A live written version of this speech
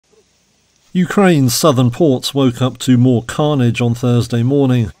Ukraine's southern ports woke up to more carnage on Thursday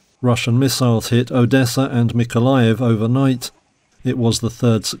morning. Russian missiles hit Odesa and Mykolaiv overnight. It was the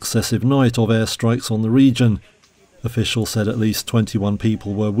third successive night of airstrikes on the region. Officials said at least 21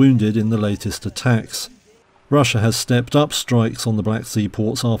 people were wounded in the latest attacks. Russia has stepped up strikes on the Black Sea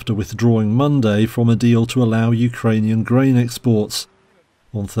ports after withdrawing Monday from a deal to allow Ukrainian grain exports.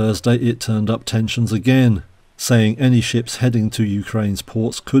 On Thursday it turned up tensions again, saying any ships heading to Ukraine's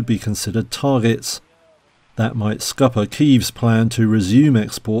ports could be considered targets. That might scupper Kyiv's plan to resume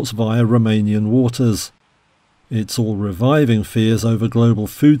exports via Romanian waters. It's all reviving fears over global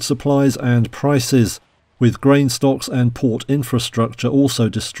food supplies and prices, with grain stocks and port infrastructure also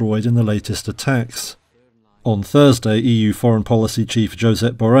destroyed in the latest attacks. On Thursday, EU Foreign Policy Chief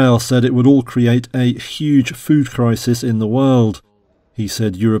Josep Borrell said it would all create a huge food crisis in the world. He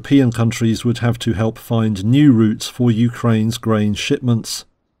said European countries would have to help find new routes for Ukraine's grain shipments.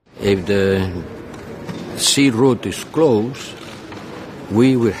 If the sea route is closed,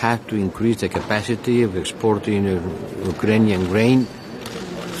 we will have to increase the capacity of exporting Ukrainian grain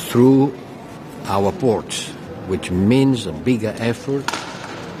through our ports, which means a bigger effort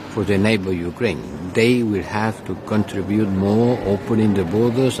for the neighbor Ukraine. They will have to contribute more, opening the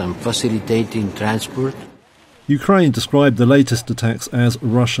borders and facilitating transport. Ukraine described the latest attacks as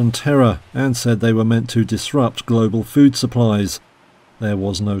Russian terror and said they were meant to disrupt global food supplies. There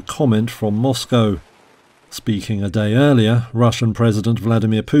was no comment from Moscow. Speaking a day earlier, Russian President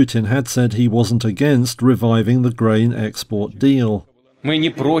Vladimir Putin had said he wasn't against reviving the grain export deal.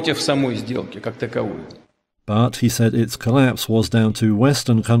 But he said its collapse was down to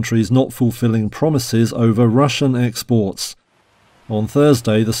Western countries not fulfilling promises over Russian exports. On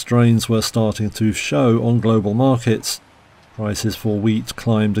Thursday, the strains were starting to show on global markets. Prices for wheat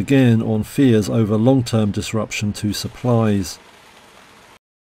climbed again on fears over long-term disruption to supplies.